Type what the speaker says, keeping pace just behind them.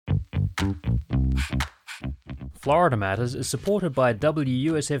Florida Matters is supported by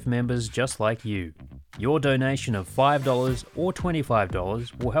WUSF members just like you. Your donation of $5 or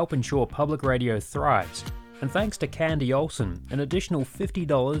 $25 will help ensure public radio thrives. And thanks to Candy Olson, an additional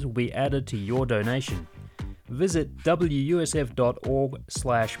 $50 will be added to your donation. Visit wusf.org/match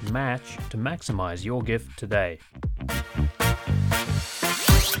to maximize your gift today.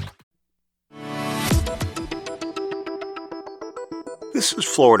 This is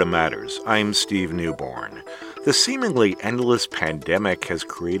Florida Matters. I'm Steve Newborn. The seemingly endless pandemic has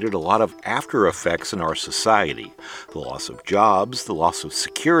created a lot of after effects in our society. The loss of jobs, the loss of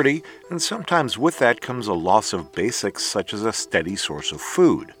security, and sometimes with that comes a loss of basics such as a steady source of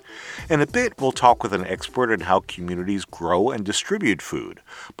food. In a bit, we'll talk with an expert on how communities grow and distribute food.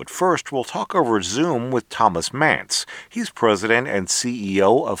 But first, we'll talk over Zoom with Thomas Mantz. He's president and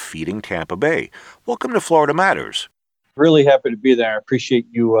CEO of Feeding Tampa Bay. Welcome to Florida Matters. Really happy to be there. I appreciate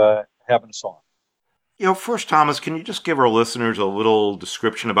you having us on. First, Thomas, can you just give our listeners a little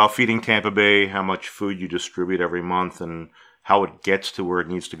description about Feeding Tampa Bay, how much food you distribute every month, and how it gets to where it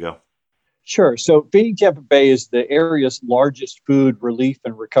needs to go? Sure. So Feeding Tampa Bay is the area's largest food relief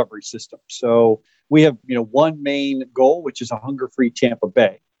and recovery system. So we have, one main goal, which is a hunger-free Tampa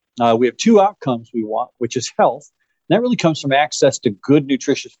Bay. We have two outcomes we want, which is health. And that really comes from access to good,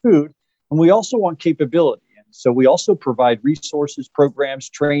 nutritious food. And we also want capability. And so we also provide resources, programs,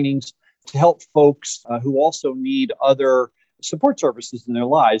 trainings, to help folks who also need other support services in their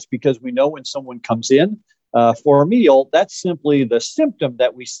lives, because we know when someone comes in for a meal, that's simply the symptom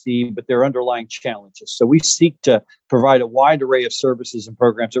that we see, but their underlying challenges. So we seek to provide a wide array of services and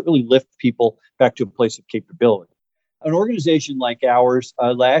programs that really lift people back to a place of capability. An organization like ours,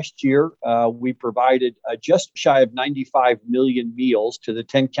 last year, we provided just shy of 95 million meals to the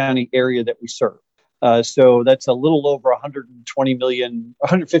 10-county area that we serve. So that's a little over 115 million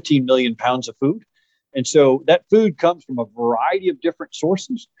pounds of food. And so that food comes from a variety of different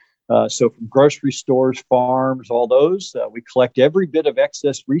sources. So from grocery stores, farms, all those, we collect every bit of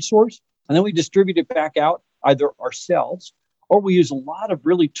excess resource, and then we distribute it back out either ourselves, or we use a lot of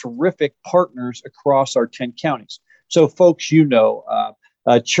really terrific partners across our 10 counties. So folks,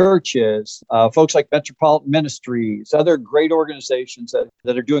 churches, folks like Metropolitan Ministries, other great organizations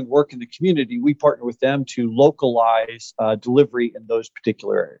that are doing work in the community, we partner with them to localize delivery in those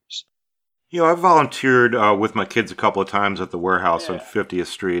particular areas. I've volunteered with my kids a couple of times at the warehouse on 50th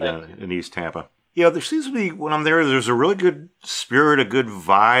Street in East Tampa. There seems to be, when I'm there, there's a really good spirit, a good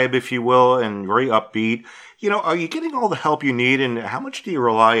vibe, if you will, and very upbeat. Are you getting all the help you need, and how much do you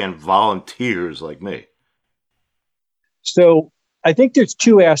rely on volunteers like me? So I think there's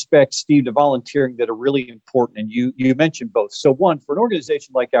two aspects, Steve, to volunteering that are really important, and you mentioned both. So one, for an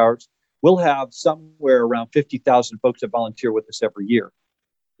organization like ours, we'll have somewhere around 50,000 folks that volunteer with us every year.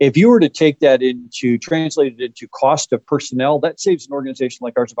 If you were to translate it into cost of personnel, that saves an organization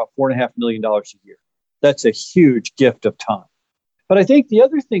like ours about $4.5 million a year. That's a huge gift of time. But I think the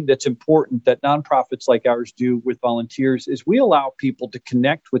other thing that's important that nonprofits like ours do with volunteers is we allow people to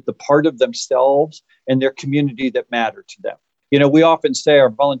connect with the part of themselves and their community that matter to them. We often say, our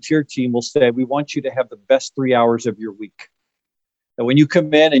volunteer team will say, we want you to have the best 3 hours of your week. And when you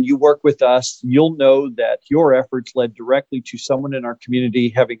come in and you work with us, you'll know that your efforts led directly to someone in our community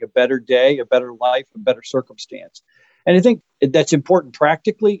having a better day, a better life, a better circumstance. And I think that's important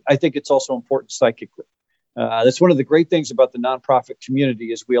practically. I think it's also important psychically. That's one of the great things about the nonprofit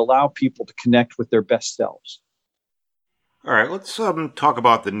community is we allow people to connect with their best selves. All right, let's talk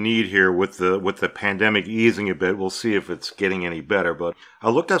about the need here with the pandemic easing a bit. We'll see if it's getting any better. But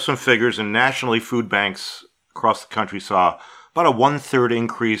I looked at some figures, and nationally, food banks across the country saw about a 1/3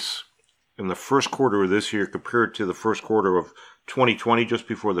 increase in the first quarter of this year compared to the first quarter of 2020, just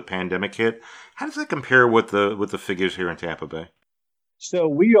before the pandemic hit. How does that compare with the figures here in Tampa Bay? So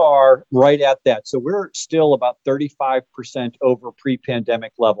we are right at that. So we're still about 35% over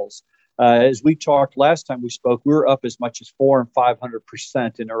pre-pandemic levels. As we talked last time we spoke, we were up as much as 400% and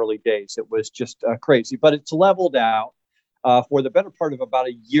 500% in early days. It was just crazy, but it's leveled out for the better part of about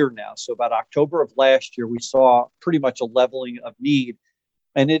a year now. So about October of last year, we saw pretty much a leveling of need,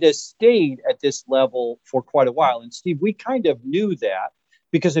 and it has stayed at this level for quite a while. And Steve, we kind of knew that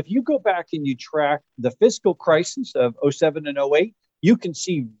because if you go back and you track the fiscal crisis of 07 and 08, you can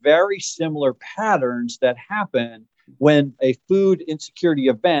see very similar patterns that happen when a food insecurity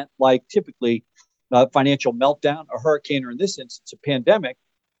event, like typically financial meltdown, a hurricane, or in this instance, a pandemic,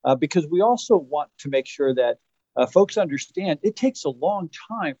 because we also want to make sure that folks understand it takes a long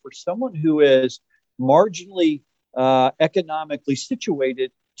time for someone who is marginally economically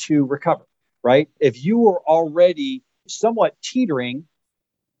situated to recover, right? If you were already somewhat teetering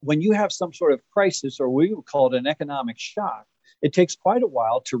when you have some sort of crisis, or we would call it an economic shock, it takes quite a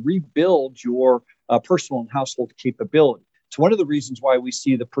while to rebuild your personal and household capability. It's one of the reasons why we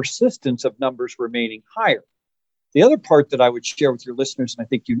see the persistence of numbers remaining higher. The other part that I would share with your listeners, and I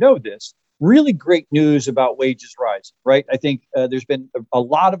think you know this, really great news about wages rising, right? I think there's been a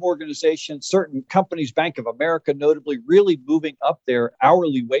lot of organizations, certain companies, Bank of America notably, really moving up their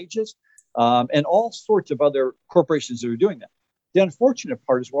hourly wages, and all sorts of other corporations that are doing that. The unfortunate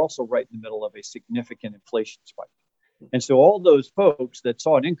part is we're also right in the middle of a significant inflation spike. And so all those folks that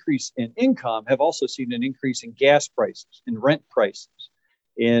saw an increase in income have also seen an increase in gas prices, in rent prices,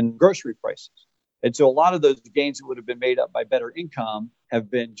 in grocery prices. And so a lot of those gains that would have been made up by better income have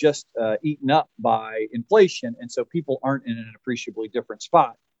been just eaten up by inflation. And so people aren't in an appreciably different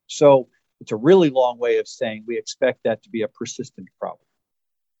spot. So it's a really long way of saying we expect that to be a persistent problem.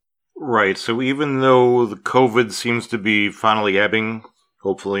 Right. So even though the COVID seems to be finally ebbing,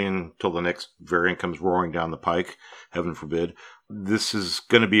 hopefully until the next variant comes roaring down the pike, heaven forbid, this is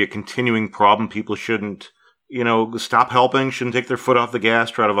going to be a continuing problem. People shouldn't, stop helping, shouldn't take their foot off the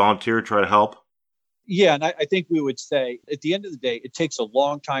gas, try to volunteer, try to help. Yeah, and I think we would say at the end of the day, it takes a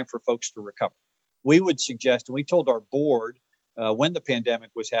long time for folks to recover. We would suggest, and we told our board when the pandemic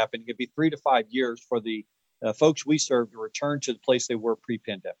was happening, it'd be 3 to 5 years for the folks we serve to return to the place they were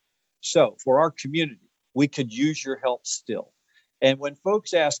pre-pandemic. So for our community, we could use your help still. And when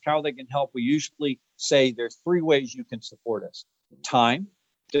folks ask how they can help, we usually say there's 3 ways you can support us. Time,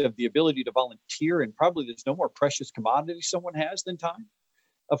 the ability to volunteer, and probably there's no more precious commodity someone has than time.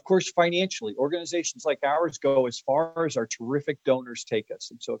 Of course, financially, organizations like ours go as far as our terrific donors take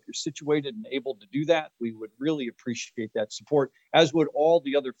us. And so if you're situated and able to do that, we would really appreciate that support, as would all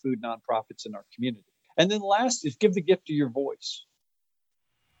the other food nonprofits in our community. And then last is give the gift of your voice.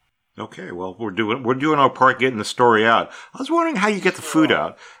 Okay, well, we're doing our part getting the story out. I was wondering how you get the food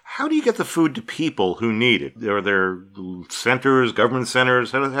out. How do you get the food to people who need it? Are there centers, government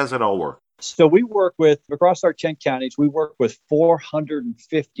centers? How does it all work? So we work with, across our 10 counties, we work with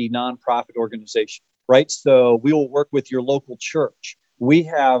 450 nonprofit organizations, right? So we will work with your local church. We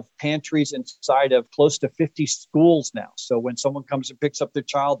have pantries inside of close to 50 schools now. So when someone comes and picks up their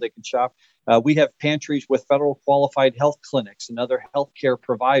child, they can shop. We have pantries with federal qualified health clinics and other healthcare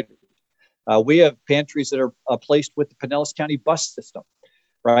providers. We have pantries that are placed with the Pinellas County bus system,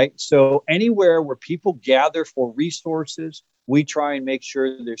 right? So anywhere where people gather for resources, we try and make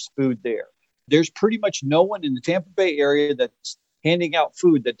sure there's food there. There's pretty much no one in the Tampa Bay area that's handing out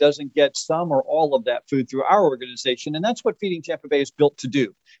food that doesn't get some or all of that food through our organization. And that's what Feeding Tampa Bay is built to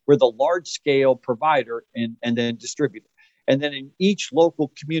do. We're the large-scale provider and then distributor. And then in each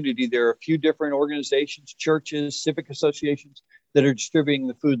local community, there are a few different organizations, churches, civic associations that are distributing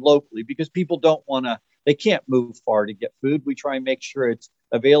the food locally because people they can't move far to get food. We try and make sure it's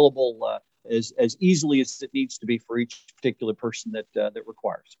available as easily as it needs to be for each particular person that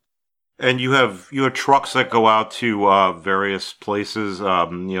requires. And you have trucks that go out to various places,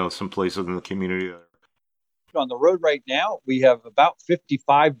 some places in the community. On the road right now, we have about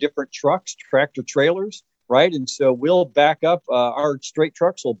 55 different trucks, tractor trailers, right? And so we'll back up, our straight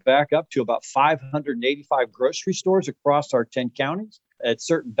trucks will back up to about 585 grocery stores across our 10 counties. At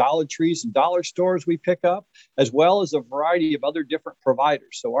certain Dollar Trees and dollar stores we pick up, as well as a variety of other different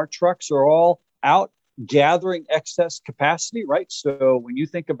providers. So our trucks are all out gathering excess capacity, right? So when you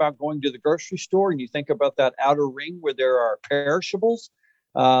think about going to the grocery store and you think about that outer ring where there are perishables,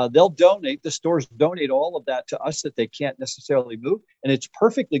 they'll donate, the stores donate all of that to us that they can't necessarily move. And it's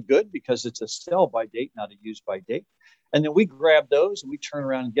perfectly good because it's a sell by date, not a use by date. And then we grab those and we turn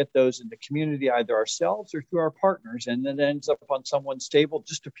around and get those in the community, either ourselves or through our partners. And then it ends up on someone's table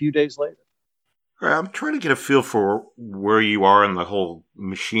just a few days later. I'm trying to get a feel for where you are in the whole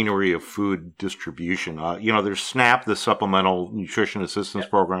machinery of food distribution. There's SNAP, the Supplemental Nutrition Assistance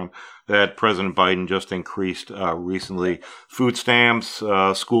Program that President Biden just increased recently. Food stamps,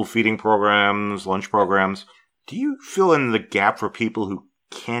 school feeding programs, lunch programs. Do you fill in the gap for people who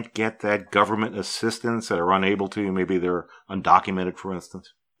can't get that government assistance, that are unable to? Maybe they're undocumented, for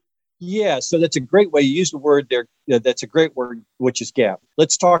instance. Yeah, so that's a great way. You use the word there. That's a great word, which is gap.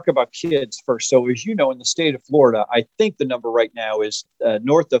 Let's talk about kids first. So as you know, in the state of Florida, I think the number right now is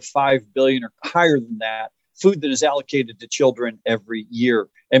north of 5 billion or higher than that, food that is allocated to children every year.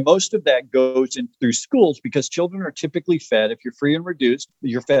 And most of that goes in through schools because children are typically fed, if you're free and reduced,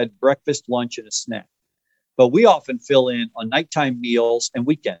 you're fed breakfast, lunch, and a snack. But we often fill in on nighttime meals and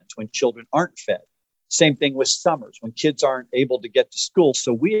weekends when children aren't fed. Same thing with summers when kids aren't able to get to school.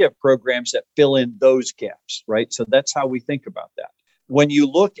 So we have programs that fill in those gaps, right? So that's how we think about that. When you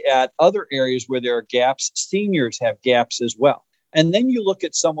look at other areas where there are gaps, seniors have gaps as well. And then you look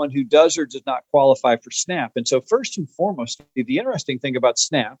at someone who does or does not qualify for SNAP. And so first and foremost, the interesting thing about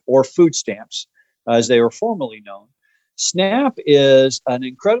SNAP, or food stamps, as they were formerly known, SNAP is an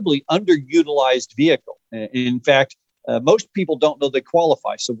incredibly underutilized vehicle. In fact, most people don't know they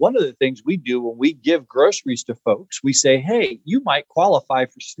qualify. So one of the things we do when we give groceries to folks, we say, hey, you might qualify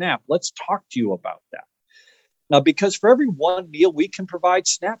for SNAP. Let's talk to you about that. Now, because for every one meal we can provide,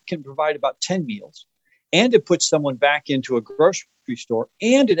 SNAP can provide about 10 meals. And it puts someone back into a grocery store,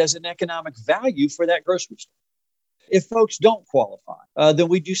 and it has an economic value for that grocery store. If folks don't qualify, then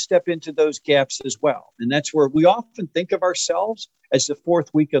we do step into those gaps as well. And that's where we often think of ourselves as the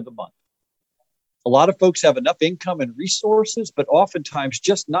fourth week of the month. A lot of folks have enough income and resources, but oftentimes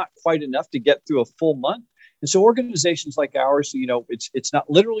just not quite enough to get through a full month. And so organizations like ours, it's not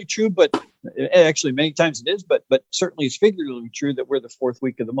literally true, but actually many times it is, but certainly it's figuratively true that we're the fourth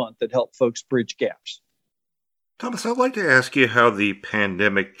week of the month that help folks bridge gaps. Thomas, I'd like to ask you how the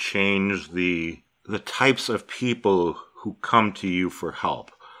pandemic changed the types of people who come to you for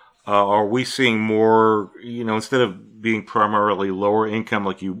help. Are we seeing more, instead of being primarily lower income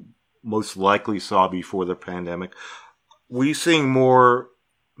like you most likely saw before the pandemic, we seeing more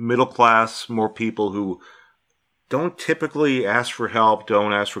middle class, more people who don't typically ask for help,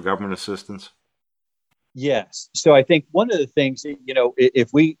 don't ask for government assistance? Yes. So I think one of the things, if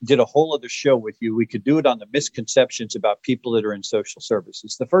we did a whole other show with you, we could do it on the misconceptions about people that are in social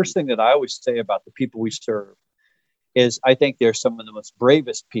services. The first thing that I always say about the people we serve is I think they're some of the most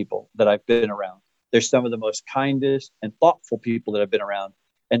bravest people that I've been around. They're some of the most kindest and thoughtful people that I've been around.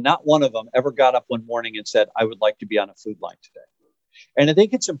 And not one of them ever got up one morning and said, I would like to be on a food line today. And I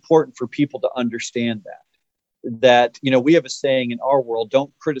think it's important for people to understand that we have a saying in our world,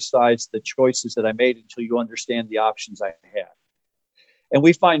 don't criticize the choices that I made until you understand the options I had. And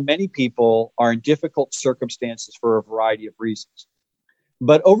we find many people are in difficult circumstances for a variety of reasons.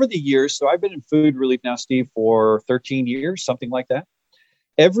 But over the years, so I've been in food relief now, Steve, for 13 years, something like that.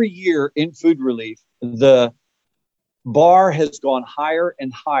 Every year in food relief, the bar has gone higher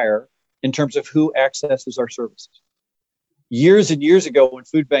and higher in terms of who accesses our services. Years and years ago, when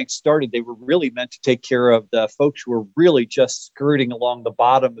food banks started, they were really meant to take care of the folks who were really just skirting along the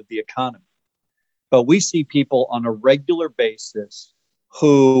bottom of the economy. But we see people on a regular basis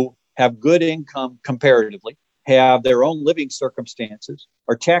who have good income comparatively, have their own living circumstances,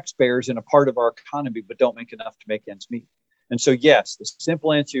 are taxpayers in a part of our economy, but don't make enough to make ends meet. And so, yes, the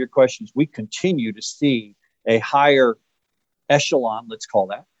simple answer to your question is we continue to see a higher echelon, let's call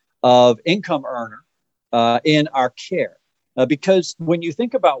that, of income earner in our care. Because when you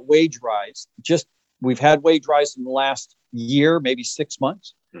think about wage rise, we've had wage rise in the last year, maybe 6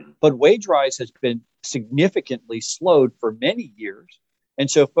 months, but wage rise has been significantly slowed for many years.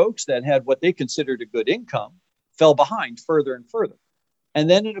 And so folks that had what they considered a good income fell behind further and further. And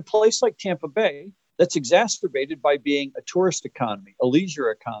then in a place like Tampa Bay, that's exacerbated by being a tourist economy, a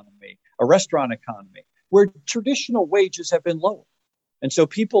leisure economy, a restaurant economy, where traditional wages have been lower. And so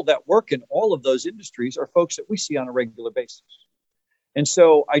people that work in all of those industries are folks that we see on a regular basis. And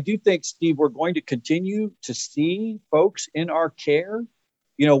so I do think, Steve, we're going to continue to see folks in our care.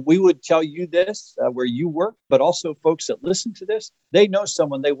 We would tell you this where you work, but also folks that listen to this, they know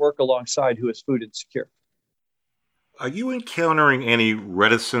someone they work alongside who is food insecure. Are you encountering any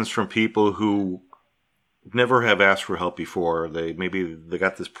reticence from people who never have asked for help before? They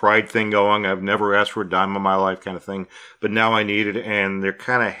got this pride thing going. I've never asked for a dime in my life kind of thing, but now I need it. And they're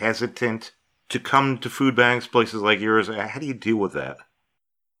kind of hesitant to come to food banks, places like yours. How do you deal with that?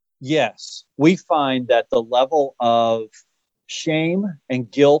 Yes, we find that the level of shame and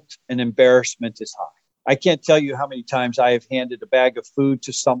guilt and embarrassment is high. I can't tell you how many times I have handed a bag of food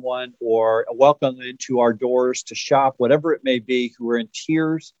to someone or welcomed them into our doors to shop, whatever it may be, who are in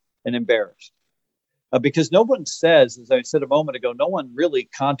tears and embarrassed. Because no one says, as I said a moment ago, no one really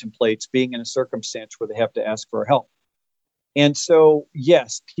contemplates being in a circumstance where they have to ask for help. And so,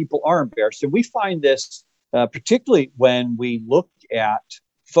 yes, people are embarrassed. And we find this particularly when we look at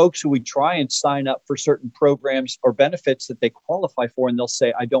folks who we try and sign up for certain programs or benefits that they qualify for, and they'll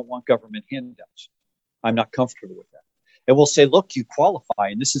say, I don't want government handouts. I'm not comfortable with that. And we'll say, look, you qualify,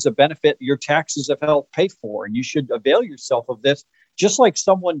 and this is a benefit your taxes have helped pay for, and you should avail yourself of this. Just like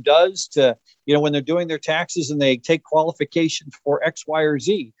someone does to, when they're doing their taxes and they take qualifications for X, Y, or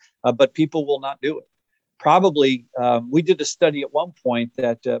Z, but people will not do it. Probably, we did a study at one point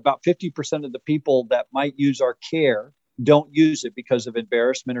that about 50% of the people that might use our care don't use it because of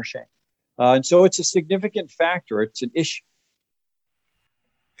embarrassment or shame. And so it's a significant factor. It's an issue.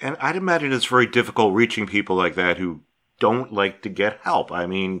 And I'd imagine it's very difficult reaching people like that who don't like to get help. I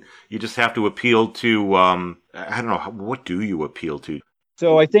mean, you just have to appeal to, I don't know, what do you appeal to?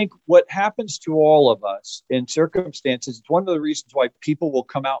 So I think what happens to all of us in circumstances, it's one of the reasons why people will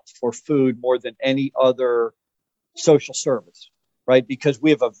come out for food more than any other social service, right? Because we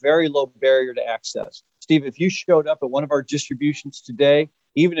have a very low barrier to access. Steve, if you showed up at one of our distributions today,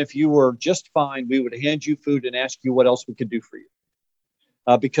 even if you were just fine, we would hand you food and ask you what else we could do for you.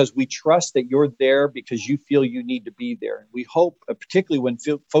 Because we trust that you're there because you feel you need to be there. And we hope, particularly when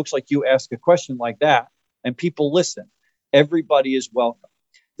folks like you ask a question like that and people listen, everybody is welcome.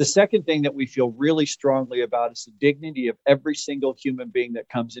 The second thing that we feel really strongly about is the dignity of every single human being that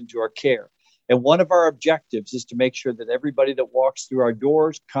comes into our care. And one of our objectives is to make sure that everybody that walks through our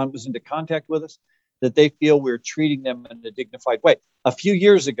doors, comes into contact with us, that they feel we're treating them in a dignified way. A few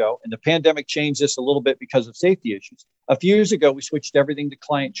years ago, and the pandemic changed this a little bit because of safety issues. A few years ago, we switched everything to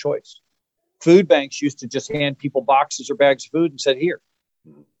client choice. Food banks used to just hand people boxes or bags of food and said, here.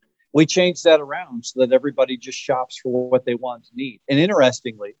 We changed that around so that everybody just shops for what they want to need. And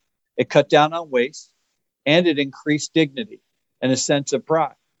interestingly, it cut down on waste and it increased dignity and a sense of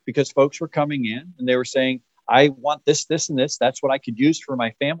pride because folks were coming in and they were saying, I want this, this, and this. That's what I could use for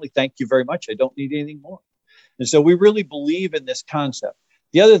my family. Thank you very much. I don't need anything more. And so we really believe in this concept.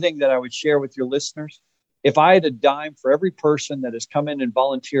 The other thing that I would share with your listeners, if I had a dime for every person that has come in and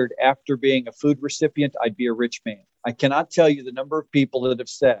volunteered after being a food recipient, I'd be a rich man. I cannot tell you the number of people that have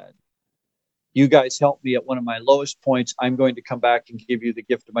said, you guys helped me at one of my lowest points. I'm going to come back and give you the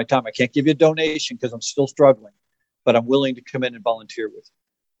gift of my time. I can't give you a donation because I'm still struggling, but I'm willing to come in and volunteer with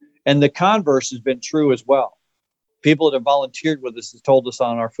you. And the converse has been true as well. People that have volunteered with us have told us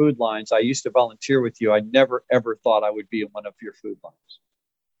on our food lines, I used to volunteer with you. I never, ever thought I would be in one of your food lines.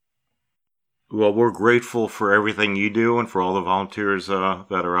 Well, we're grateful for everything you do and for all the volunteers that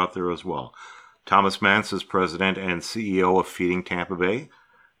are out there as well. Thomas Mantz is President and CEO of Feeding Tampa Bay.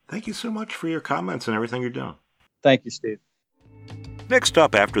 Thank you so much for your comments and everything you're doing. Thank you, Steve. Next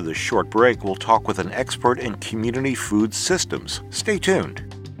up, after this short break, we'll talk with an expert in community food systems. Stay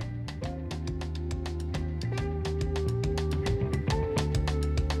tuned.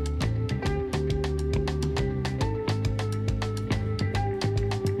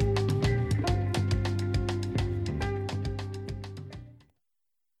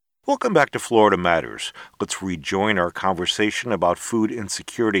 Welcome back to Florida Matters. Let's rejoin our conversation about food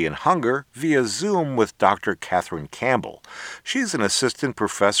insecurity and hunger via Zoom with Dr. Catherine Campbell. She's an assistant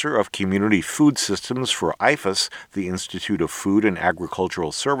professor of community food systems for IFAS, the Institute of Food and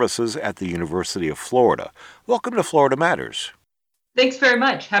Agricultural Services at the University of Florida. Welcome to Florida Matters. Thanks very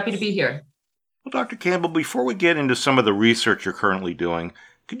much. Happy to be here. Well, Dr. Campbell, before we get into some of the research you're currently doing,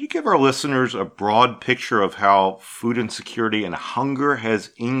 could you give our listeners a broad picture of how food insecurity and hunger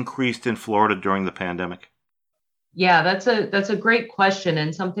has increased in Florida during the pandemic? Yeah, that's a great question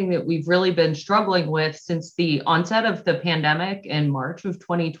and something that we've really been struggling with since the onset of the pandemic in March of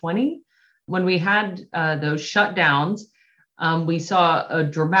 2020. When we had those shutdowns, we saw a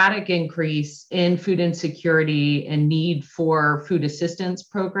dramatic increase in food insecurity and need for food assistance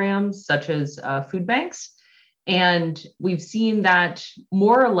programs such as food banks. And we've seen that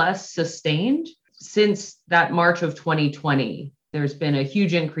more or less sustained since that March of 2020. There's been a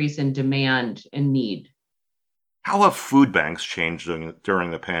huge increase in demand and need. How have food banks changed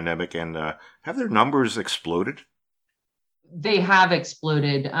during the pandemic, and have their numbers exploded? They have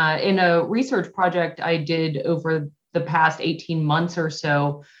exploded. In a research project I did over the past 18 months or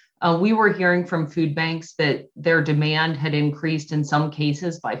so, we were hearing from food banks that their demand had increased in some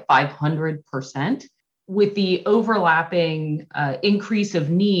cases by 500%. With the overlapping increase of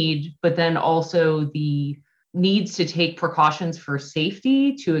need, but then also the needs to take precautions for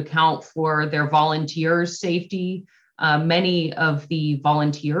safety to account for their volunteers' safety. Many of the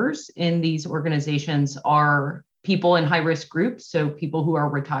volunteers in these organizations are people in high-risk groups, so people who are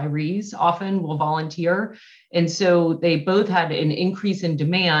retirees often will volunteer. And so they both had an increase in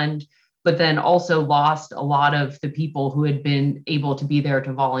demand, but then also lost a lot of the people who had been able to be there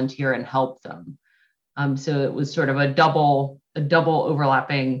to volunteer and help them. So it was sort of a double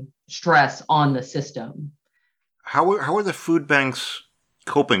overlapping stress on the system. How are the food banks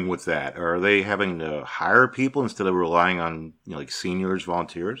coping with that? Are they having to hire people instead of relying on like seniors,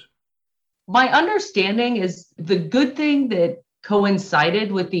 volunteers? My understanding is the good thing that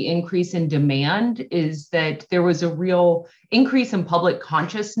coincided with the increase in demand is that there was a real increase in public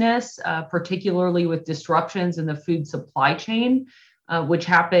consciousness, particularly with disruptions in the food supply chain, which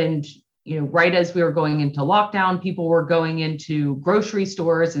happened right as we were going into lockdown. People were going into grocery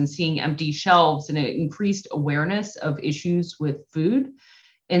stores and seeing empty shelves, and it increased awareness of issues with food.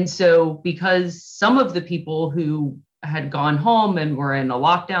 And so because some of the people who had gone home and were in a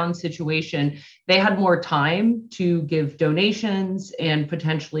lockdown situation, they had more time to give donations and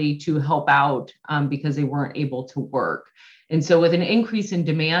potentially to help out because they weren't able to work. And so with an increase in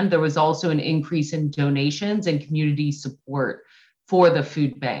demand, there was also an increase in donations and community support for the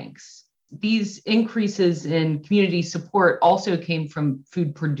food banks. These increases in community support also came from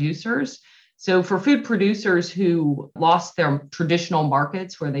food producers. So for food producers who lost their traditional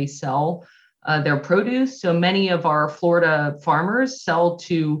markets where they sell their produce, so many of our Florida farmers sell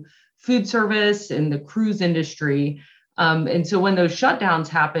to food service and the cruise industry. And so when those shutdowns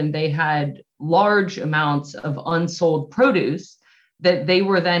happened, they had large amounts of unsold produce that they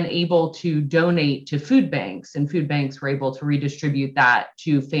were then able to donate to food banks, and food banks were able to redistribute that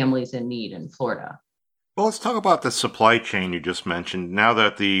to families in need in Florida. Well, let's talk about the supply chain you just mentioned. Now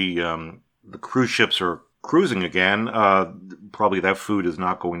that the cruise ships are cruising again, probably that food is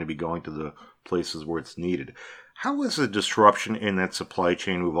not going to be going to the places where it's needed. How is the disruption in that supply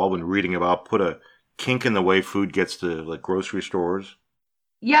chain we've all been reading about put a kink in the way food gets to like grocery stores?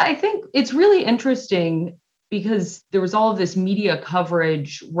 Yeah, I think it's really interesting because there was all of this media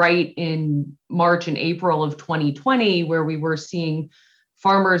coverage right in March and April of 2020, where we were seeing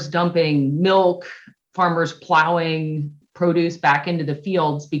farmers dumping milk, farmers plowing produce back into the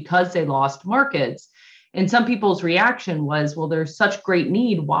fields because they lost markets. And some people's reaction was, well, there's such great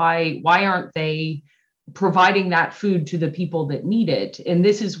need. Why aren't they providing that food to the people that need it? And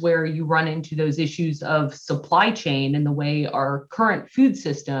this is where you run into those issues of supply chain, and the way our current food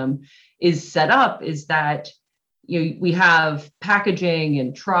system is set up is that we have packaging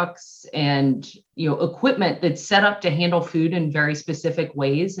and trucks and equipment that's set up to handle food in very specific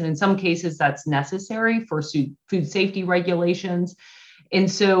ways. And in some cases that's necessary for food safety regulations.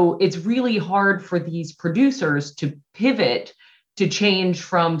 And so it's really hard for these producers to pivot to change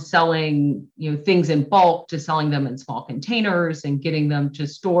from selling things in bulk to selling them in small containers and getting them to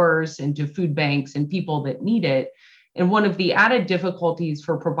stores and to food banks and people that need it. And one of the added difficulties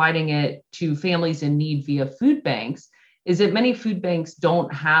for providing it to families in need via food banks is that many food banks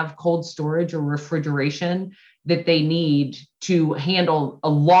don't have cold storage or refrigeration that they need to handle a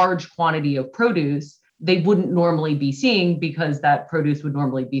large quantity of produce they wouldn't normally be seeing, because that produce would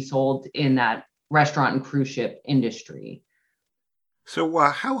normally be sold in that restaurant and cruise ship industry. So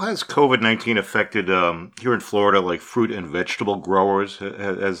how has COVID-19 affected here in Florida, like fruit and vegetable growers?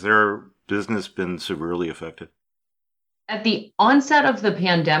 Has their business been severely affected? At the onset of the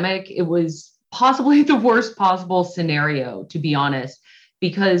pandemic, it was possibly the worst possible scenario, to be honest,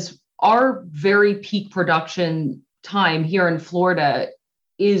 because our very peak production time here in Florida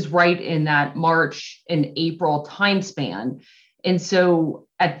is right in that March and April time span. And so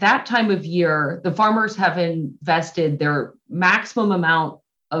at that time of year, the farmers have invested their maximum amount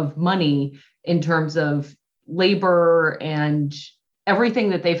of money in terms of labor and everything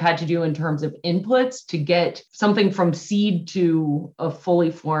that they've had to do in terms of inputs to get something from seed to a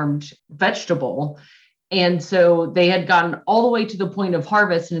fully formed vegetable. And so they had gotten all the way to the point of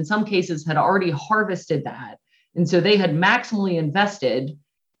harvest, and in some cases had already harvested that. And so they had maximally invested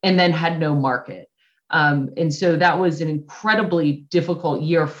and then had no market. And so that was an incredibly difficult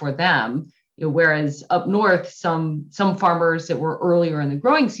year for them. Whereas up north, some farmers that were earlier in the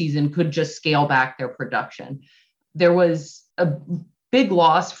growing season could just scale back their production. There was a big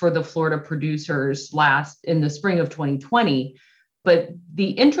loss for the Florida producers in the spring of 2020. But the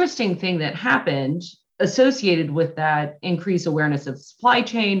interesting thing that happened associated with that increased awareness of supply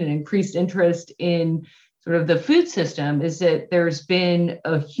chain and increased interest in sort of the food system is that there's been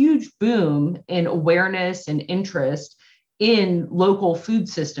a huge boom in awareness and interest in local food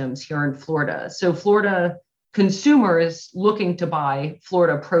systems here in Florida. So Florida consumers looking to buy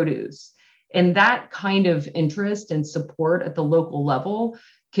Florida produce. And that kind of interest and support at the local level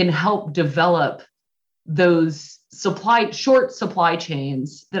can help develop those short supply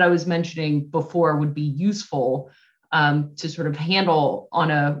chains that I was mentioning before would be useful to sort of handle on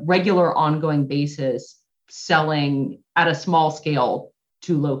a regular ongoing basis, selling at a small scale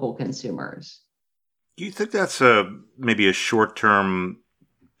to local consumers. Do you think that's maybe a short-term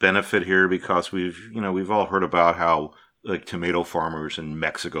benefit here? Because we've all heard about how like tomato farmers in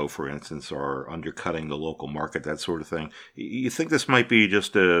Mexico, for instance, are undercutting the local market, that sort of thing. You think this might be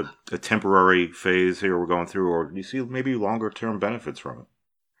just a temporary phase here we're going through, or do you see maybe longer-term benefits from it?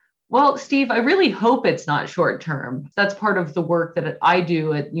 Well, Steve, I really hope it's not short-term. That's part of the work that I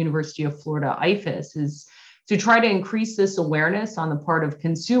do at University of Florida IFAS, is to try to increase this awareness on the part of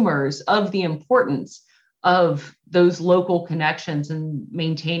consumers of the importance of those local connections and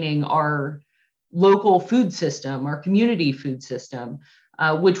maintaining our local food system, our community food system.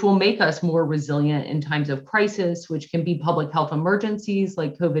 which will make us more resilient in times of crisis, which can be public health emergencies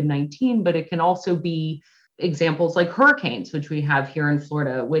like COVID-19, but it can also be examples like hurricanes, which we have here in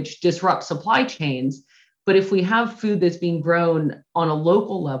Florida, which disrupt supply chains. But if we have food that's being grown on a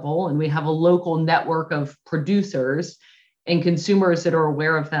local level and we have a local network of producers and consumers that are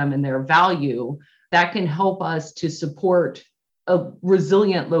aware of them and their value, that can help us to support a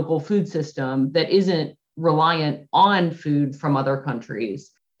resilient local food system that isn't reliant on food from other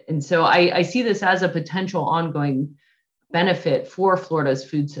countries. And so I see this as a potential ongoing benefit for Florida's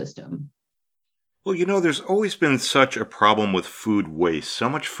food system. Well, there's always been such a problem with food waste. So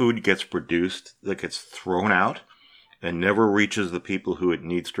much food gets produced that gets thrown out and never reaches the people who it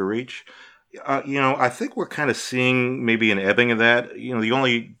needs to reach. I think we're kind of seeing maybe an ebbing of that. The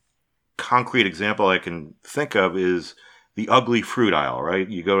only concrete example I can think of is the ugly fruit aisle, right?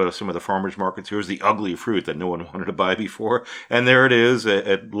 You go to some of the farmers markets, here's the ugly fruit that no one wanted to buy before, and there it is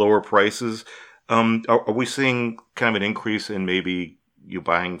at lower prices. Are we seeing kind of an increase in maybe you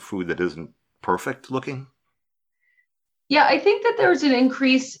buying food that isn't perfect looking? Yeah, I think that there's an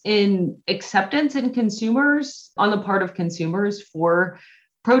increase in acceptance in consumers, on the part of consumers, for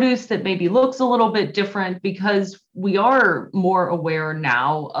produce that maybe looks a little bit different, because we are more aware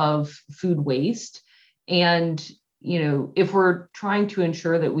now of food waste. And if we're trying to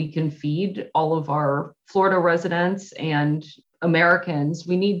ensure that we can feed all of our Florida residents and Americans,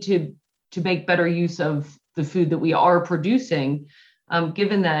 we need to make better use of the food that we are producing,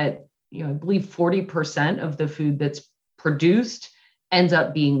 given that, I believe 40% of the food that's produced ends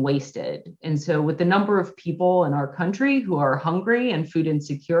up being wasted. And so with the number of people in our country who are hungry and food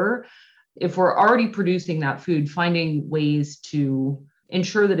insecure, if we're already producing that food, finding ways to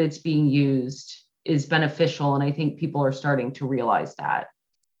ensure that it's being used is beneficial. And I think people are starting to realize that.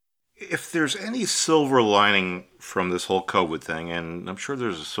 If there's any silver lining from this whole COVID thing, and I'm sure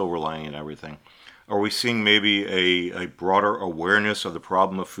there's a silver lining in everything, are we seeing maybe a broader awareness of the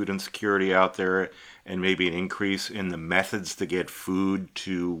problem of food insecurity out there, and maybe an increase in the methods to get food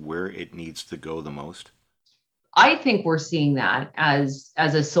to where it needs to go the most? I think we're seeing that as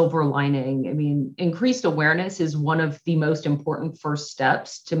a silver lining. I mean, increased awareness is one of the most important first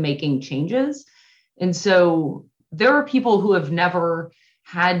steps to making changes. And so there are people who have never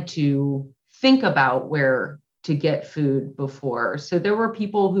had to think about where to get food before. So there were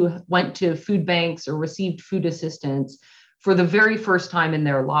people who went to food banks or received food assistance for the very first time in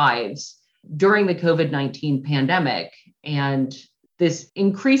their lives during the COVID-19 pandemic. And this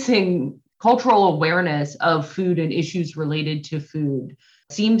increasing cultural awareness of food and issues related to food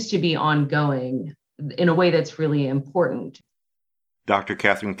seems to be ongoing in a way that's really important. Dr.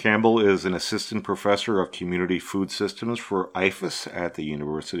 Catherine Campbell is an assistant professor of community food systems for IFAS at the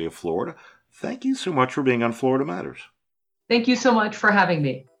University of Florida. Thank you so much for being on Florida Matters. Thank you so much for having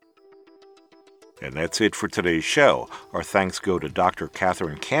me. And that's it for today's show. Our thanks go to Dr.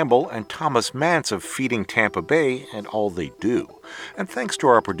 Catherine Campbell and Thomas Mantz of Feeding Tampa Bay and all they do. And thanks to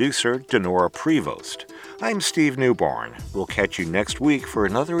our producer, Denora Prevost. I'm Steve Newborn. We'll catch you next week for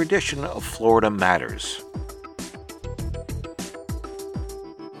another edition of Florida Matters.